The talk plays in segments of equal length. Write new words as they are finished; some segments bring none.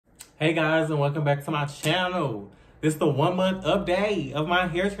Hey guys, and welcome back to my channel. This is the 1 month update of my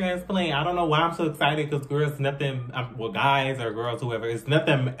hair transplant. I don't know why I'm so excited because girls, nothing, well, guys or girls, whoever, it's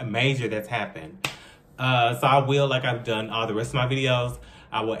nothing major that's happened. So I will, like I've done all the rest of my videos,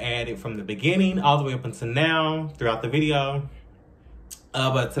 I will add it from the beginning all the way up until now throughout the video.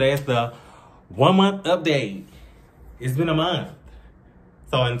 But today is the 1 month update. It's been a month.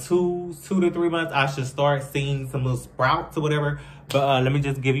 So in two to 3 months, I should start seeing some little sprouts or whatever. But let me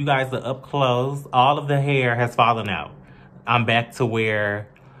just give you guys the up close. All of the hair has fallen out. I'm back to where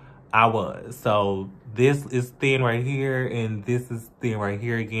I was. So this is thin right here, and this is thin right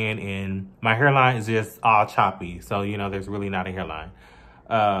here again. And my hairline is just all choppy. So, you know, there's really not a hairline.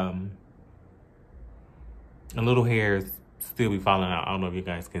 And little hairs still be falling out. I don't know if you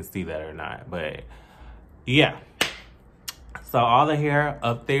guys can see that or not. But yeah. So all the hair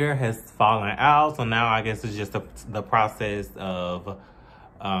up there has fallen out. So now I guess it's just the process of,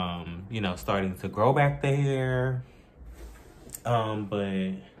 you know, starting to grow back the hair.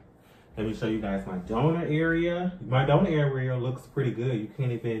 But let me show you guys my donor area. My donor area looks pretty good. You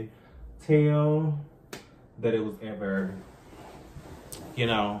can't even tell that it was ever, you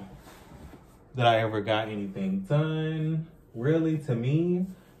know, that I ever got anything done. Really, to me,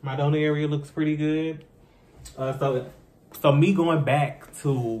 my donor area looks pretty good. So me going back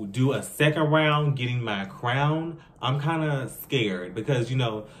to do a second round, getting my crown, I'm kind of scared because, you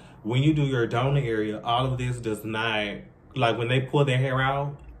know, when you do your donor area, all of this does not, like when they pull their hair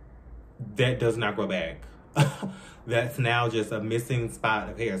out, that does not grow back. That's now just a missing spot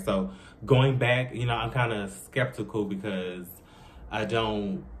of hair. So going back, you know, I'm kind of skeptical because I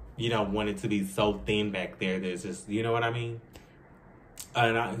don't, you know, want it to be so thin back there. There's just, you know what I mean?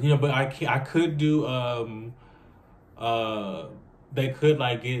 And you know, but I could do, they could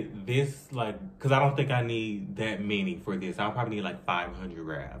like get this, like, because I don't think I need that many for this. I'll probably need like 500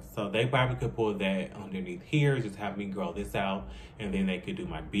 grafts. So they probably could pull that underneath here, just have me grow this out, and then they could do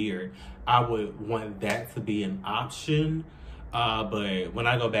my beard. I would want that to be an option. But when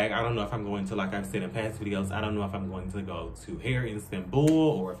I go back, I don't know if I'm going to, like I've said in past videos, I don't know if I'm going to go to Hair in Istanbul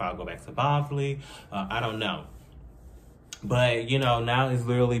or if I'll go back to Bosley. I don't know. But, you know, now it's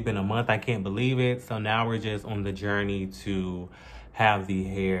literally been a month. I can't believe it. So now we're just on the journey to have the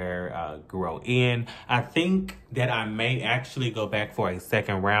hair grow in. I think that I may actually go back for a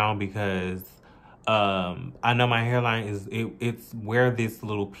second round because I know my hairline is, it's where this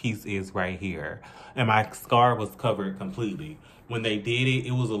little piece is right here. And my scar was covered completely. When they did it,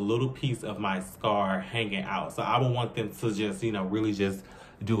 it was a little piece of my scar hanging out. So I would want them to just, you know, really just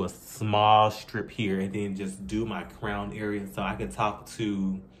do a small strip here and then just do my crown area so I can talk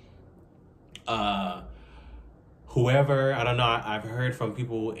to whoever. I don't know, I've heard from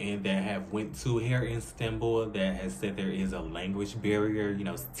people that have went to Hair in Istanbul that has said there is a language barrier, you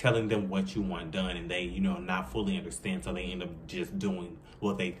know, telling them what you want done, and they, you know, not fully understand, so they end up just doing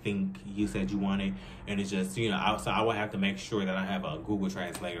what they think you said you wanted. And it's just, you know, so I would have to make sure that I have a Google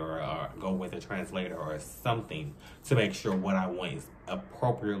translator or go with a translator or something to make sure what I want is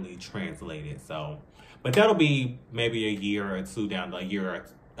appropriately translated. So, but that'll be maybe a year or two down a year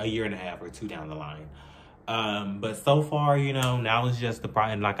and a half or two down the line. But so far, you know, now it's just the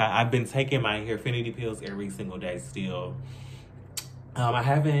problem. Like I've been taking my Hairfinity pills every single day still.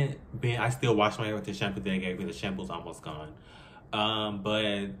 I still wash my hair with the shampoo that they gave me. The shampoo's almost gone.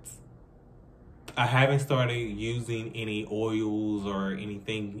 But I haven't started using any oils or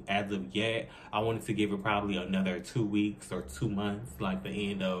anything as of yet. I wanted to give it probably another 2 weeks or 2 months, like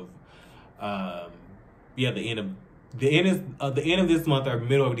the end of, the end of this month or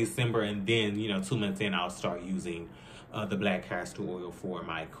middle of December, and then, you know, 2 months in, I'll start using the black castor oil for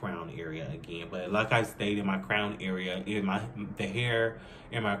my crown area again. But like I stated, my crown area, the hair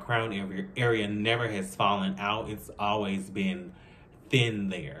in my crown area never has fallen out. It's always been thin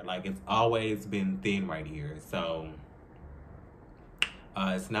there. Like, it's always been thin right here. So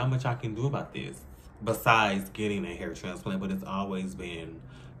it's not much I can do about this besides getting a hair transplant, but it's always been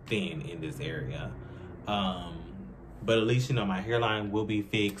thin in this area. But at least, you know, my hairline will be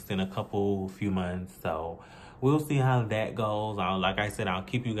fixed in a few months. So we'll see how that goes. Like I said, I'll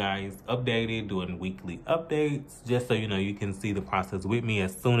keep you guys updated, doing weekly updates, just so, you know, you can see the process with me.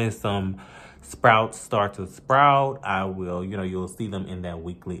 As soon as some sprouts start to sprout, I will, you know, you'll see them in that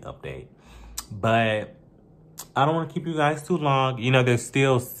weekly update. But I don't want to keep you guys too long. You know, there's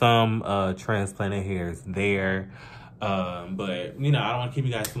still some transplanted hairs there. But, you know, I don't want to keep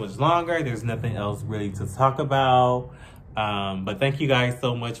you guys too much longer. There's nothing else really to talk about. But thank you guys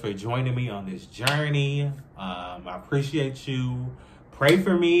so much for joining me on this journey. I appreciate you. Pray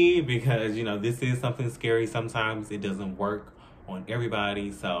for me because, you know, this is something scary. Sometimes it doesn't work on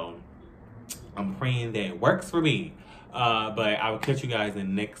everybody. So I'm praying that it works for me. But I will catch you guys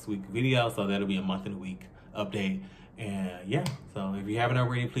in next week's video. So that'll be a month and a week update. And yeah, so if you haven't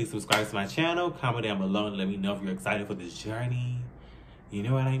already, please subscribe to my channel. Comment down below and let me know if you're excited for this journey. You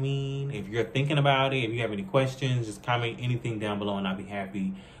know what I mean? If you're thinking about it, if you have any questions, just comment anything down below and I'll be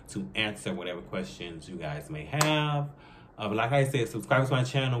happy to answer whatever questions you guys may have. But like I said, subscribe to my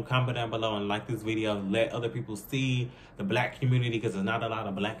channel, comment down below, and like this video. Let other people see the black community, because there's not a lot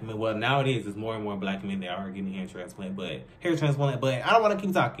of black men. Well, nowadays, there's more and more black men that are getting hair transplant. But I don't want to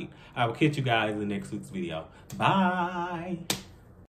keep talking. I will catch you guys in the next week's video. Bye.